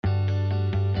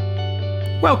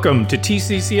Welcome to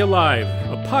TCC Alive,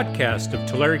 a podcast of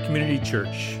Tulare Community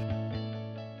Church.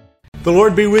 The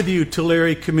Lord be with you,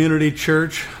 Tulare Community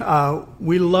Church.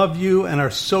 We love you and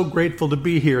are so grateful to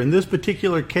be here. In this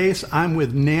particular case, I'm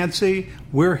with Nancy.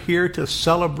 We're here to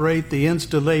celebrate the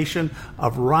installation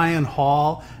of Ryan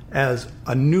Hall as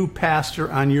a new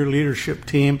pastor on your leadership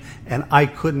team, and I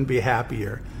couldn't be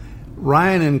happier.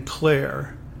 Ryan and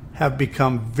Claire have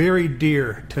become very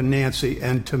dear to Nancy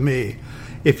and to me.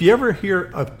 If you ever hear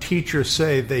a teacher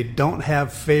say they don't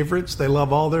have favorites, they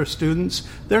love all their students,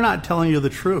 they're not telling you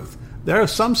the truth. There are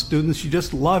some students you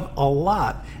just love a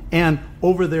lot, and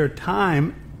over their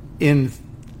time in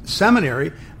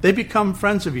seminary, they become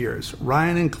friends of yours.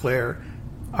 Ryan and Claire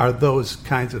are those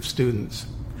kinds of students.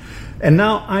 And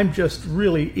now I'm just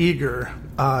really eager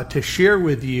to share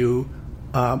with you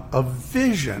a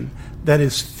vision that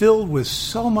is filled with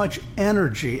so much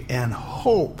energy and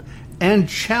hope and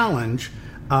challenge.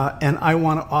 And I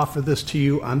want to offer this to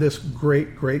you on this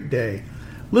great, great day.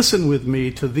 Listen with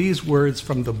me to these words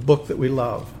from the book that we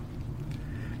love.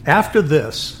 After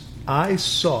this, I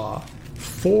saw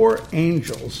 4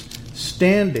 angels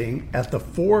standing at the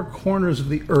 4 corners of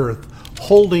the earth,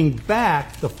 holding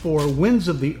back the 4 winds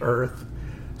of the earth,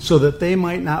 so that they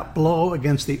might not blow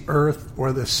against the earth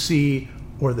or the sea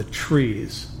or the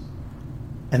trees.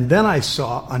 And then I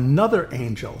saw another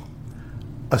angel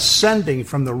ascending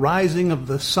from the rising of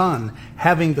the sun,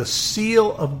 having the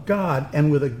seal of God,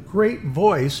 and with a great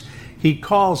voice he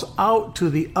calls out to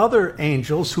the other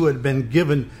angels who had been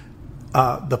given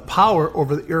the power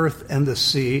over the earth and the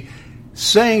sea,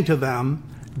 saying to them,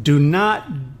 "Do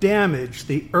not damage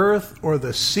the earth or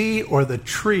the sea or the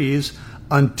trees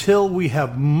until we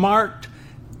have marked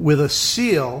with a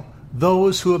seal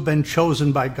those who have been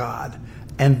chosen by God."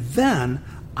 And then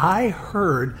I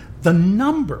heard the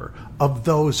number of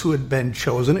those who had been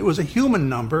chosen. It was a human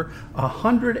number,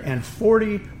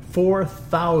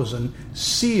 144,000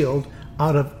 sealed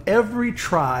out of every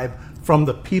tribe from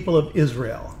the people of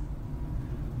Israel.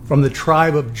 From the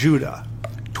tribe of Judah,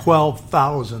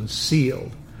 12,000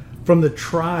 sealed. From the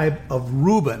tribe of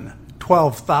Reuben,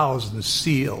 12,000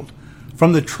 sealed.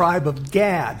 From the tribe of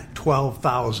Gad,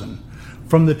 12,000.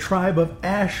 From the tribe of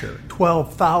Asher,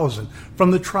 12,000.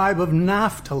 From the tribe of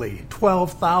Naphtali,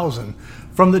 12,000.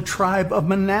 From the tribe of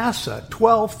Manasseh,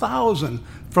 12,000.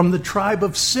 From the tribe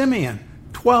of Simeon,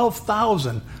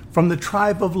 12,000. From the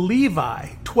tribe of Levi,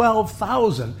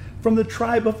 12,000. From the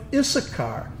tribe of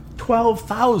Issachar,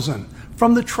 12,000.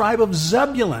 From the tribe of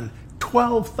Zebulun,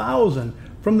 12,000.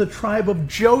 From the tribe of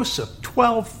Joseph,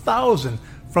 12,000.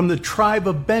 From the tribe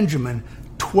of Benjamin,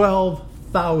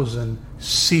 12,000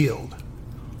 sealed.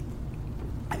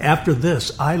 After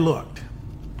this, I looked,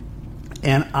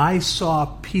 and I saw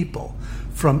people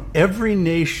from every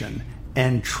nation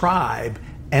and tribe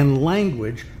and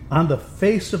language on the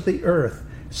face of the earth,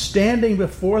 standing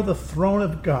before the throne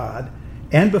of God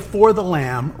and before the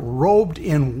Lamb, robed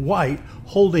in white,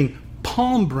 holding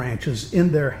palm branches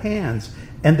in their hands.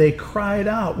 And they cried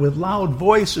out with loud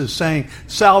voices, saying,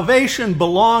 "Salvation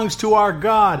belongs to our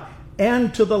God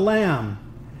and to the Lamb."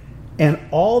 And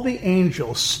all the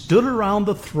angels stood around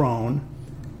the throne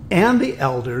and the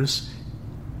elders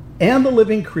and the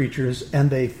living creatures, and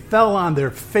they fell on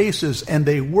their faces and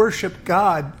they worshiped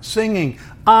God, singing,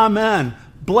 "Amen,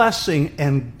 blessing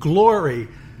and glory,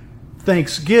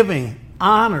 thanksgiving,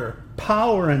 honor,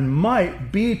 power, and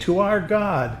might be to our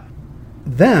God."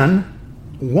 Then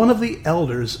one of the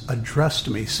elders addressed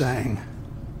me, saying,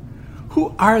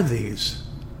 "Who are these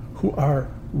who are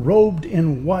robed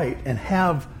in white, and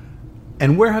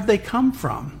where have they come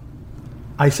from?"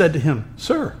 I said to him,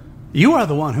 "Sir, you are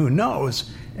the one who knows."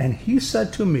 And he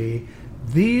said to me,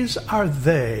 "These are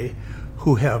they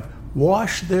who have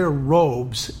washed their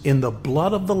robes in the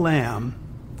blood of the Lamb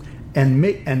and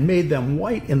made them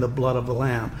white in the blood of the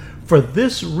Lamb. For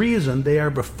this reason they are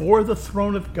before the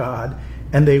throne of God,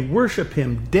 and they worship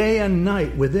him day and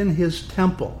night within his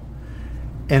temple.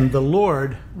 And the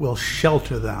Lord will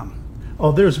shelter them."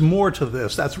 Oh, there's more to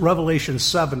this. That's Revelation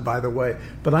 7, by the way,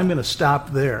 but I'm going to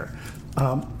stop there.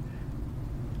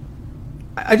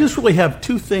 I just really have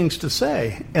 2 things to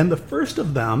say, and the first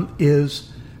of them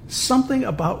is something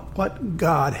about what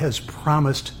God has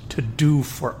promised to do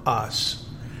for us,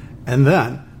 and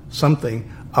then something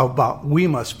about we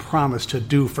must promise to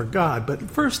do for God.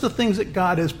 But first, the things that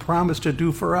God has promised to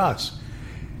do for us.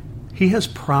 He has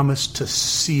promised to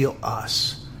seal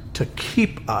us, to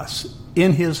keep us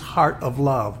in his heart of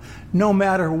love, no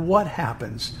matter what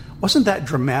happens. Wasn't that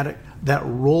dramatic? that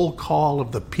roll call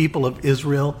of the people of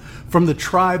Israel. From the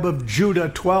tribe of Judah,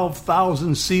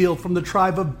 12,000 sealed. From the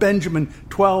tribe of Benjamin,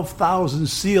 12,000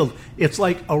 sealed. It's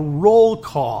like a roll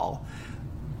call.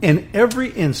 In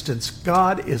every instance,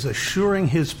 God is assuring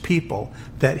his people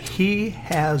that he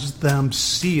has them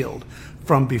sealed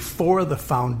from before the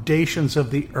foundations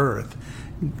of the earth.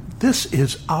 This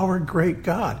is our great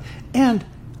God. And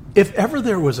if ever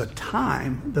there was a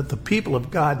time that the people of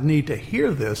God need to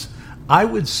hear this, I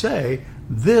would say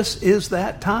this is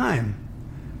that time.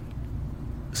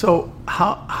 So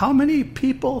how many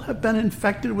people have been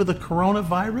infected with the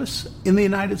coronavirus in the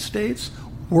United States,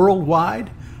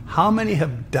 worldwide? How many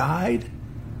have died?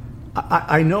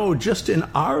 I know just in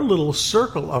our little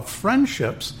circle of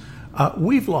friendships,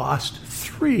 we've lost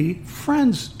 3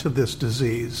 friends to this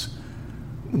disease.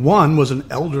 One was an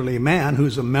elderly man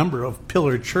who's a member of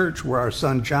Pillar Church, where our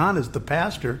son John is the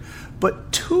pastor,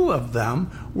 but 2 of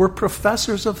them were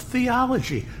professors of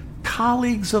theology,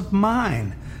 colleagues of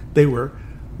mine.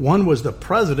 One was the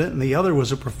president and the other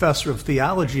was a professor of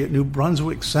theology at New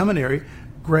Brunswick Seminary.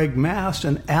 Greg Mast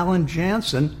and Alan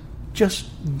Jansen just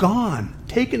gone,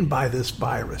 taken by this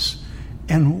virus.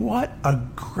 And what a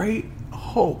great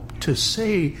hope to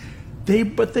say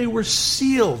they were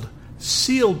sealed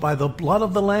by the blood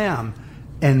of the Lamb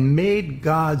and made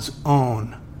God's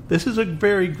own. This is a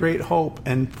very great hope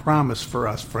and promise for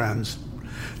us, friends.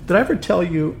 Did I ever tell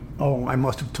you, I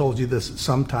must have told you this at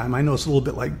some time. I know it's a little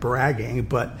bit like bragging,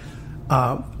 but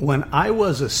when I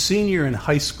was a senior in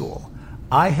high school,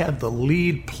 I had the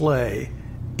lead play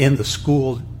in the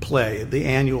school play, the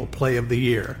annual play of the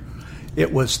year.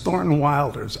 It was Thornton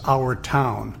Wilder's Our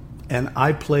Town, and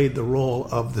I played the role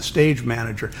of the stage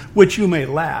manager, which you may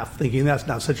laugh, thinking that's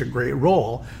not such a great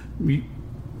role.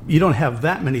 You don't have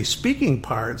that many speaking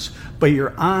parts, but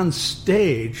you're on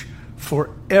stage for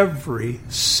every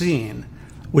scene,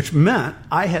 which meant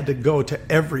I had to go to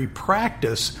every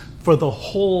practice for the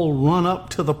whole run up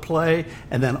to the play,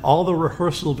 and then all the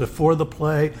rehearsal before the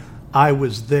play. I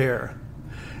was there.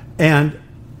 And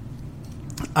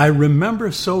I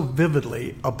remember so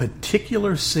vividly a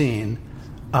particular scene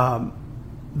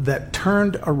that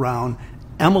turned around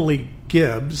Emily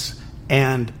Gibbs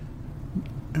and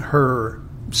her,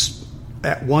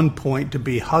 at one point, to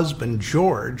be husband,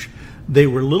 George. They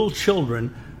were little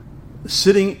children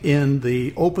sitting in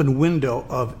the open window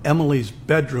of Emily's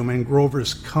bedroom in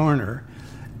Grover's Corner,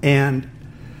 and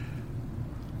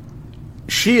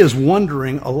she is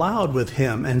wondering aloud with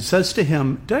him and says to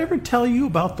him, "Did I ever tell you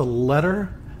about the letter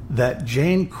that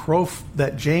Jane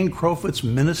Crowfoot's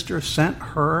minister sent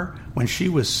her when she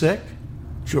was sick?"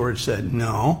 George said,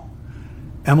 "No."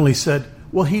 Emily said,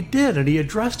 "Well, he did, and he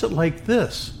addressed it like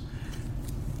this: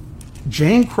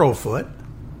 Jane Crowfoot,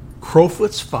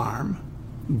 Crowfoot's Farm,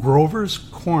 Grover's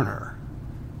Corner,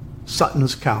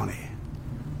 Sutton's County."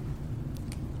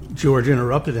 George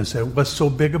interrupted and said, "What's so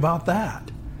big about that?"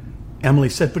 Emily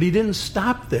said, "But he didn't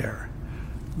stop there.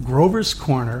 Grover's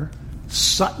Corner,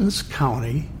 Sutton's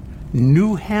County,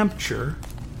 New Hampshire,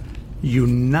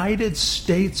 United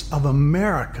States of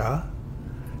America,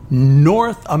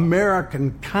 North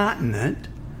American continent,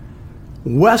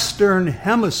 Western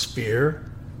Hemisphere,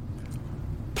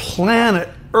 planet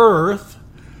Earth,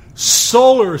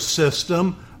 solar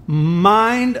system,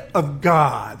 mind of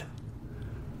God."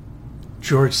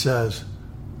 George says,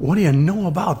 "What do you know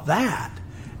about that?"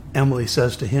 Emily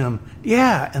says to him,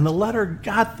 "Yeah, and the letter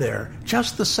got there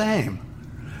just the same."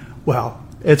 Well,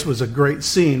 it was a great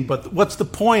scene, but what's the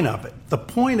point of it? The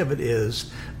point of it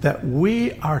is that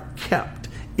we are kept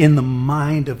in the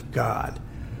mind of God.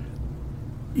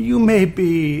 You may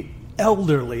be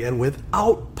elderly and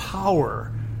without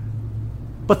power,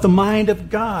 but the mind of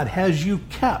God has you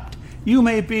kept. You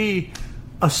may be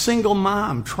a single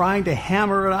mom trying to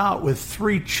hammer it out with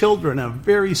 3 children and a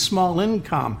very small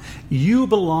income. You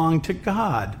belong to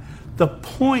God. The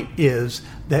point is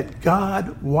that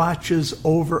God watches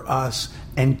over us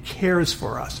and cares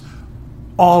for us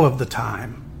all of the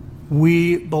time.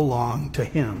 We belong to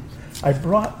him. I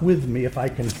brought with me, if I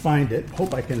can find it,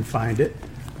 hope I can find it,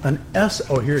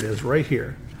 here it is, right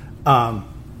here.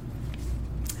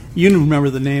 You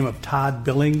remember the name of Todd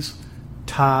Billings?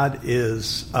 Todd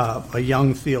is a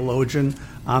young theologian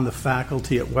on the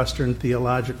faculty at Western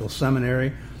Theological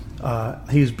Seminary.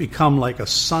 He's become like a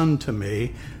son to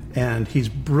me, and he's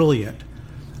brilliant.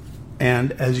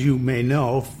 And as you may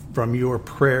know from your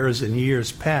prayers in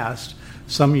years past,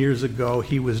 some years ago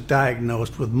he was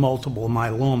diagnosed with multiple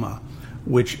myeloma,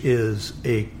 which is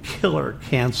a killer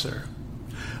cancer.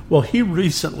 Well, he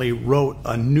recently wrote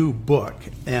a new book,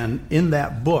 and in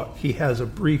that book he has a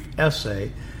brief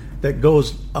essay that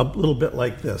goes a little bit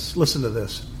like this. Listen to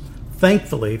this.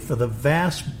 Thankfully, for the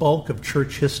vast bulk of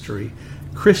church history,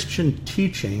 Christian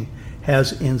teaching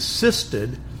has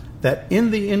insisted that in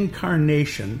the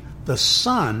incarnation, the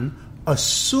Son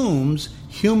assumes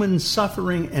human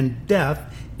suffering and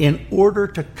death in order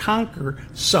to conquer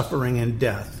suffering and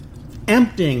death,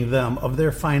 emptying them of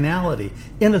their finality.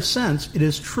 In a sense, it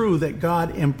is true that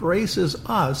God embraces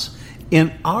us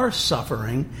in our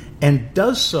suffering and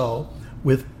does so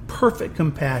with perfect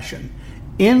compassion.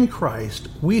 In Christ,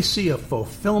 we see a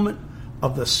fulfillment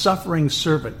of the suffering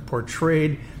servant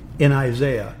portrayed in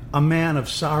Isaiah, a man of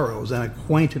sorrows and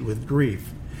acquainted with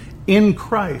grief. In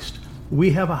Christ,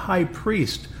 we have a high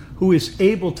priest who is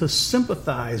able to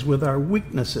sympathize with our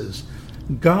weaknesses.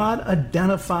 God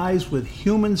identifies with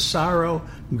human sorrow,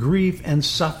 grief, and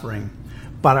suffering.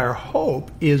 But our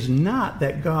hope is not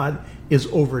that God is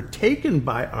overtaken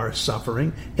by our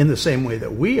suffering in the same way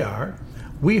that we are.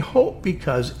 We hope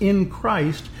because in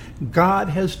Christ, God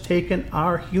has taken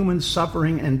our human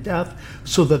suffering and death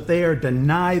so that they are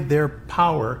denied their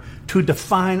power to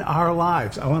define our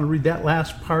lives. I want to read that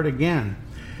last part again.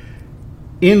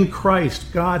 In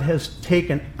Christ, God has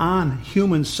taken on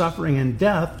human suffering and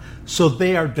death so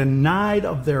they are denied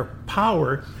of their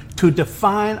power to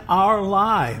define our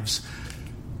lives.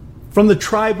 From the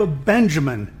tribe of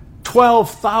Benjamin,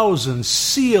 12,000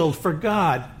 sealed for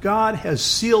God. God has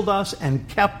sealed us and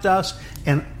kept us,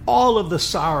 and all of the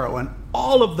sorrow and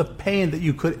all of the pain that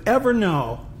you could ever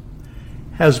know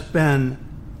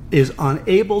is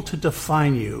unable to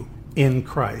define you in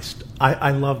Christ.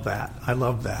 I love that. I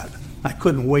love that. I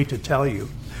couldn't wait to tell you.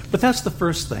 But that's the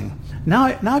first thing. Now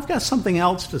I've got something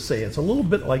else to say. It's a little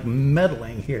bit like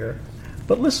meddling here,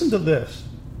 but listen to this.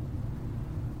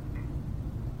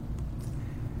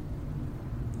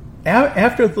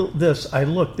 After this, I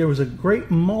looked. There was a great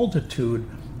multitude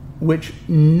which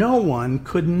no one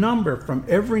could number from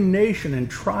every nation and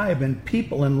tribe and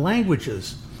people and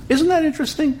languages. Isn't that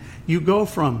interesting? You go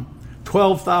from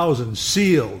 12,000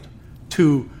 sealed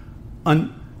to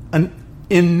an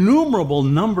innumerable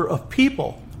number of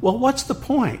people. Well, what's the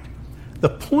point? The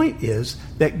point is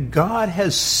that God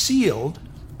has sealed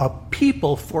a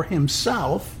people for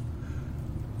himself.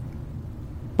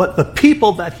 But the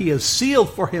people that he has sealed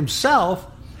for himself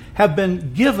have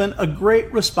been given a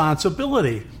great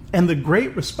responsibility. And the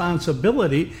great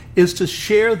responsibility is to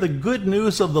share the good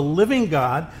news of the living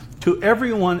God to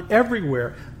everyone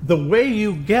everywhere. The way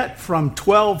you get from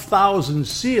 12,000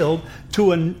 sealed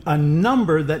to a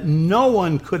number that no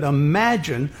one could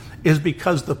imagine is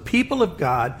because the people of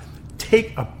God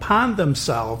take upon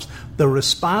themselves the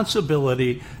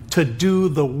responsibility to do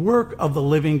the work of the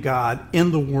living God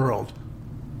in the world.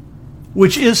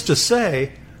 Which is to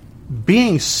say,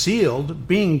 being sealed,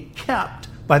 being kept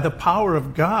by the power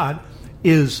of God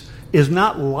is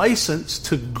not licensed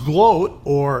to gloat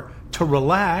or to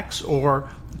relax or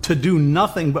to do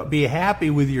nothing but be happy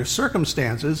with your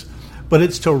circumstances, but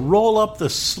it's to roll up the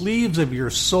sleeves of your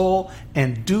soul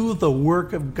and do the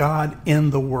work of God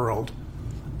in the world.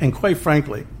 And quite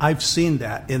frankly, I've seen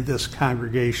that in this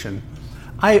congregation.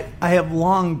 I have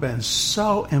long been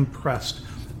so impressed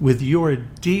with your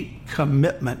deep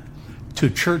commitment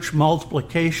to church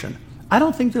multiplication. I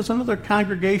don't think there's another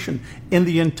congregation in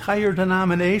the entire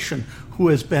denomination who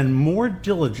has been more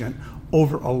diligent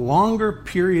over a longer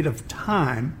period of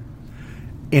time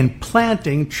in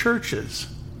planting churches.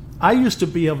 I used to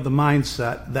be of the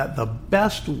mindset that the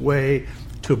best way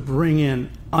to bring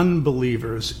in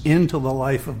unbelievers into the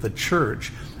life of the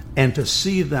church and to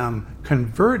see them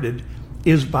converted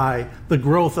is by the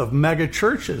growth of mega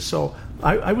churches. So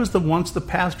I was once the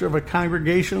pastor of a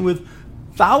congregation with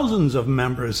thousands of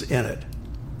members in it,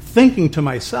 thinking to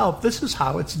myself, this is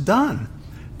how it's done.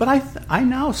 But I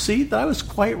now see that I was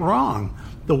quite wrong.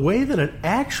 The way that it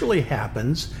actually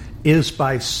happens is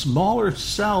by smaller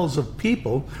cells of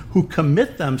people who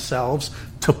commit themselves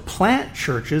to plant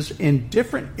churches in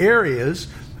different areas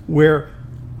where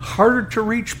harder to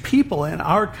reach people in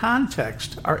our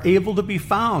context are able to be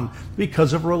found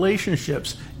because of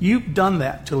relationships. You've done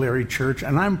that, Tulare Church,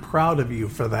 and I'm proud of you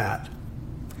for that.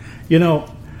 You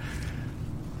know,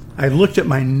 I looked at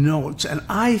my notes, and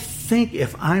I think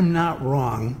if I'm not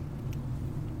wrong,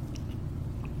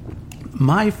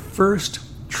 my first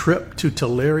trip to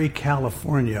Tulare,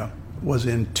 California was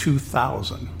in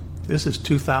 2000. This is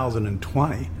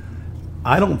 2020.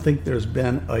 I don't think there's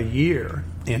been a year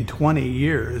in 20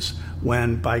 years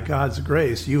when, by God's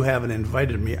grace, you haven't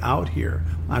invited me out here.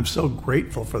 I'm so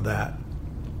grateful for that.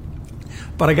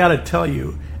 But I got to tell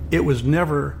you, it was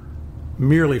never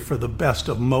merely for the best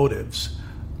of motives.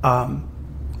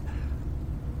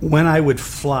 when I would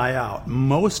fly out,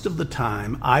 most of the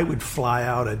time I would fly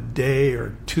out a day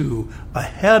or two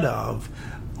ahead of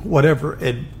whatever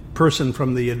person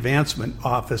from the advancement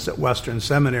office at Western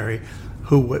Seminary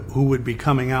who would be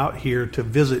coming out here to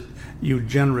visit you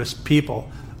generous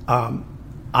people.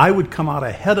 I would come out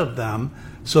ahead of them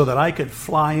so that I could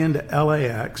fly into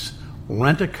LAX,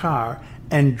 rent a car,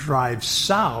 and drive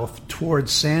south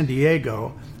towards San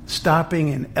Diego, stopping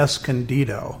in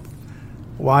Escondido.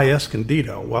 Why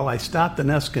Escondido? Well, I stopped in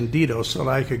Escondido so that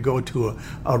I could go to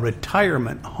a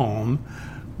retirement home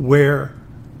where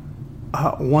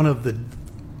one of the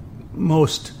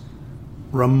most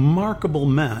remarkable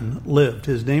men lived.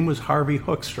 His name was Harvey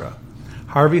Hoekstra.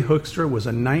 Harvey Hoekstra was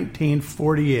a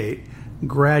 1948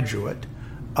 graduate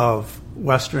of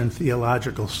Western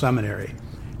Theological Seminary.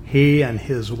 He and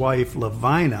his wife,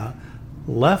 Lavina,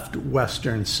 left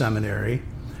Western Seminary,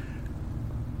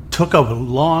 took a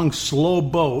long, slow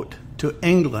boat to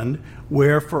England,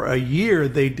 where for a year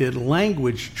they did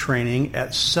language training at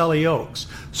Selly Oaks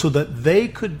so that they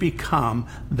could become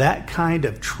that kind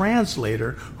of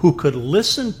translator who could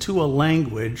listen to a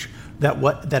language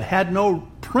that had no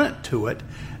print to it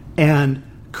and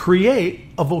create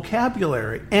a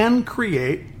vocabulary and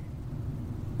create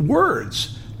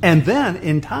words, and then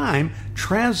in time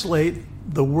translate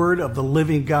the word of the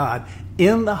living God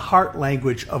in the heart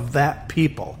language of that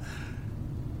people.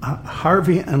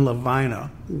 Harvey and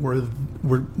Lavina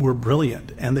were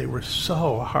brilliant, and they were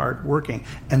so hardworking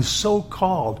and so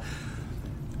called.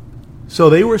 So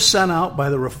they were sent out by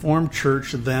the Reformed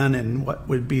Church then in what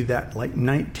would be that like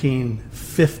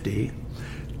 1950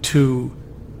 to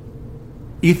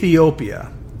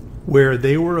Ethiopia, where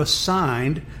they were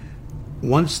assigned.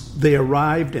 Once they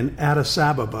arrived in Addis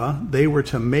Ababa, they were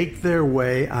to make their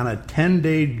way on a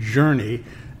 10-day journey.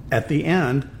 At the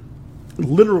end,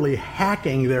 literally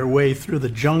hacking their way through the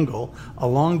jungle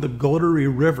along the Godari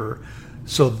River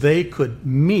so they could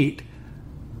meet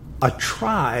a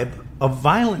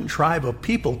violent tribe of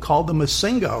people called the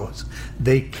Masingos.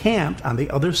 They camped on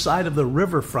the other side of the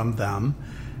river from them,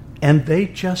 and they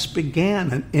just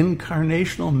began an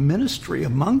incarnational ministry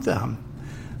among them.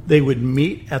 They would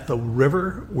meet at the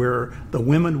river where the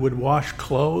women would wash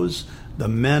clothes, the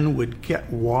men would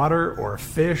get water or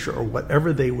fish or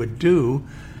whatever they would do,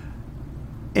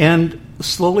 and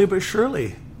slowly but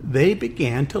surely they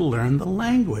began to learn the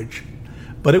language.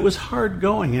 But it was hard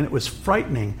going and it was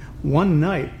frightening. One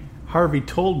night, Harvey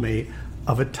told me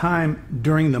of a time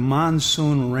during the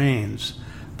monsoon rains.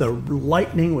 The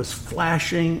lightning was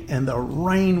flashing and the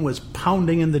rain was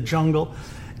pounding in the jungle.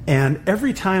 And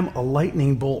every time a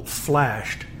lightning bolt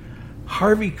flashed,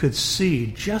 Harvey could see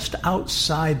just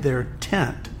outside their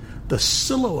tent the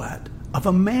silhouette of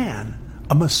a man,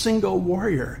 a Masingo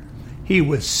warrior. He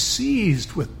was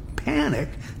seized with panic,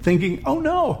 thinking, oh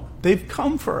no, they've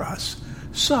come for us.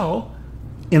 So,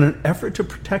 in an effort to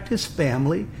protect his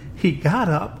family, he got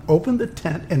up, opened the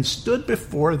tent, and stood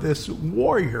before this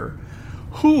warrior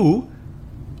who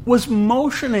was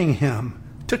motioning him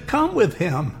to come with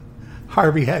him.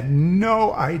 Harvey had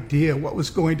no idea what was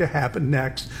going to happen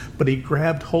next, but he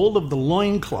grabbed hold of the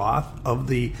loincloth of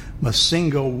the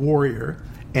Masingo warrior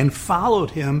and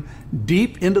followed him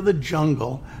deep into the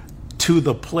jungle to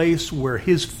the place where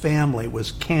his family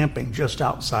was camping just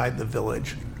outside the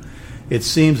village. It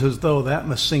seems as though that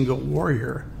Masingo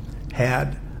warrior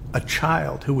had a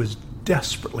child who was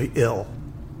desperately ill.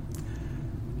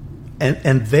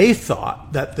 And they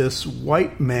thought that this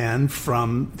white man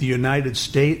from the United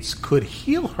States could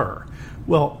heal her.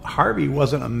 Well, Harvey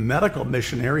wasn't a medical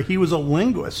missionary. He was a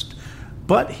linguist.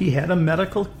 But he had a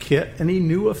medical kit, and he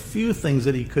knew a few things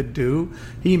that he could do.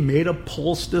 He made a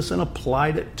poultice and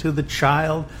applied it to the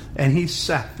child, and he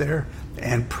sat there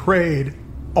and prayed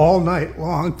all night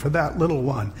long for that little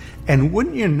one. And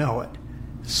wouldn't you know it,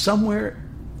 somewhere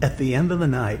at the end of the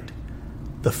night,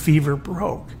 the fever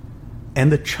broke. And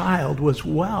the child was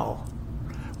well.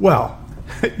 Well,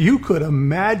 you could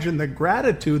imagine the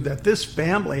gratitude that this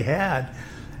family had.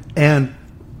 And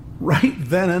right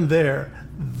then and there,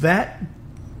 that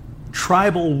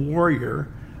tribal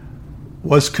warrior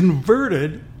was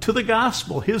converted to the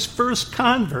gospel, his first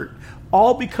convert,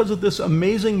 all because of this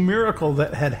amazing miracle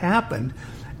that had happened.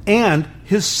 And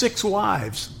his 6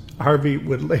 wives. Harvey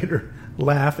would later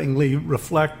laughingly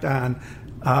reflect on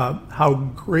how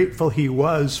grateful he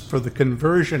was for the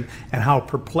conversion and how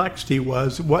perplexed he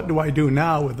was. What do I do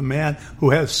now with a man who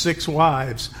has 6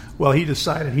 wives? Well, he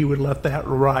decided he would let that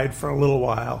ride for a little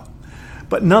while.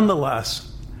 But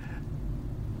nonetheless,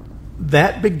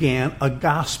 that began a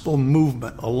gospel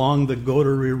movement along the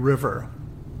Godari River.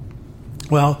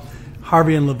 Well,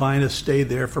 Harvey and Levinas stayed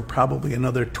there for probably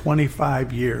another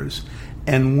 25 years.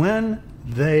 And when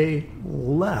they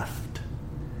left,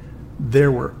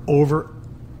 there were over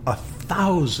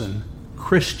 1,000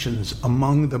 Christians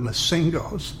among the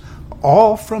Masingos,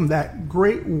 all from that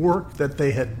great work that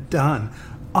they had done.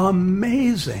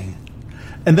 Amazing.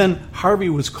 And then Harvey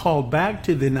was called back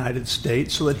to the United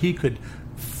States so that he could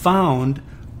found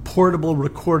Portable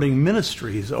Recording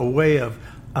Ministries, a way of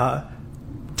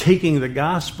taking the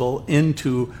gospel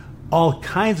into all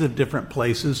kinds of different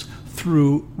places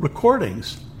through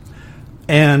recordings.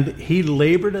 And he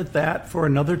labored at that for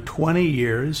another 20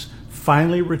 years,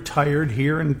 finally retired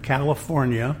here in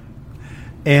California.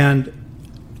 And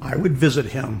I would visit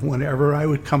him whenever I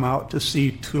would come out to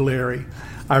see Tulare.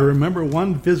 I remember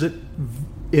one visit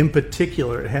in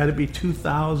particular. It had to be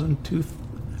 2000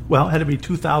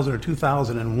 or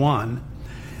 2001.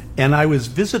 And I was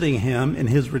visiting him in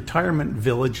his retirement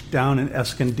village down in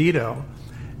Escondido.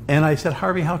 And I said,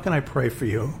 Harvey, how can I pray for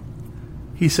you?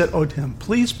 He said, oh, Tim,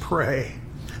 please pray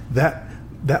that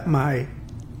my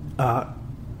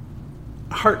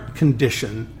heart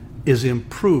condition is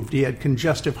improved. He had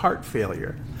congestive heart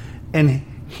failure. And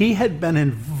he had been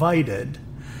invited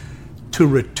to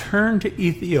return to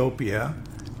Ethiopia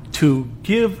to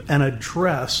give an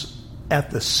address at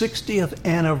the 60th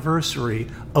anniversary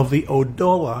of the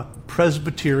Odola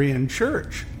Presbyterian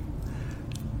Church,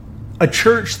 a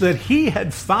church that he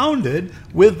had founded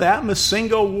with that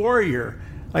Masingo warrior.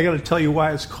 I got to tell you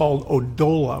why it's called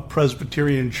Odola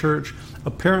Presbyterian Church.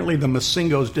 Apparently the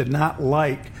Masingos did not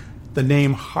like the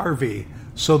name Harvey,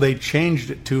 so they changed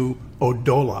it to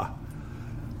Odola.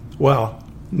 Well,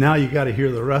 now you got to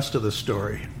hear the rest of the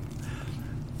story.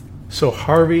 So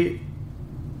Harvey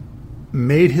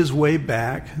made his way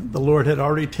back. The Lord had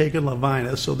already taken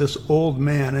Levinas, so this old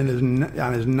man on his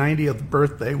 90th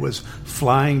birthday was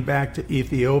flying back to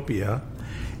Ethiopia,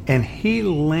 and he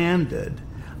landed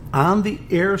on the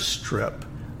airstrip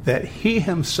that he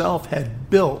himself had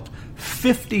built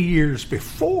 50 years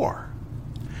before.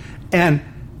 And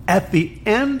at the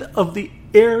end of the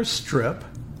airstrip,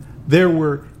 there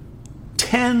were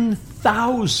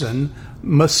 10,000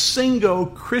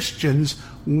 Masingo Christians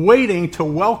waiting to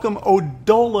welcome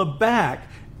Odola back.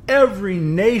 Every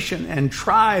nation and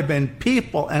tribe and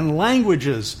people and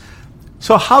languages.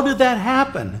 So how did that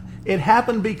happen? It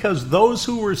happened because those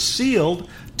who were sealed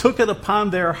took it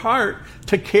upon their heart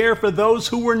to care for those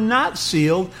who were not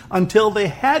sealed until they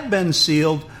had been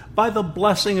sealed by the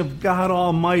blessing of God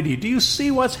Almighty. Do you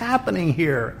see what's happening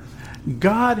here?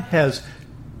 God has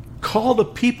called a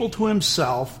people to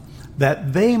himself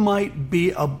that they might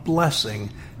be a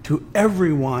blessing to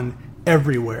everyone,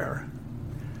 everywhere.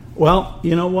 Well,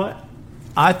 you know what?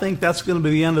 I think that's going to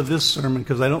be the end of this sermon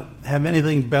because I don't have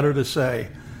anything better to say.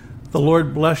 The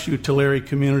Lord bless you, Tulare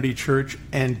Community Church,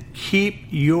 and keep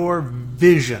your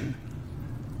vision.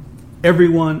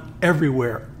 Everyone,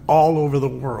 everywhere, all over the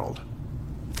world.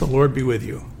 The Lord be with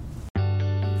you.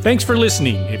 Thanks for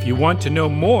listening. If you want to know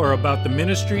more about the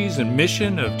ministries and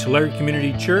mission of Tulare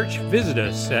Community Church, visit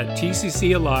us at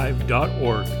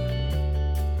tccalive.org.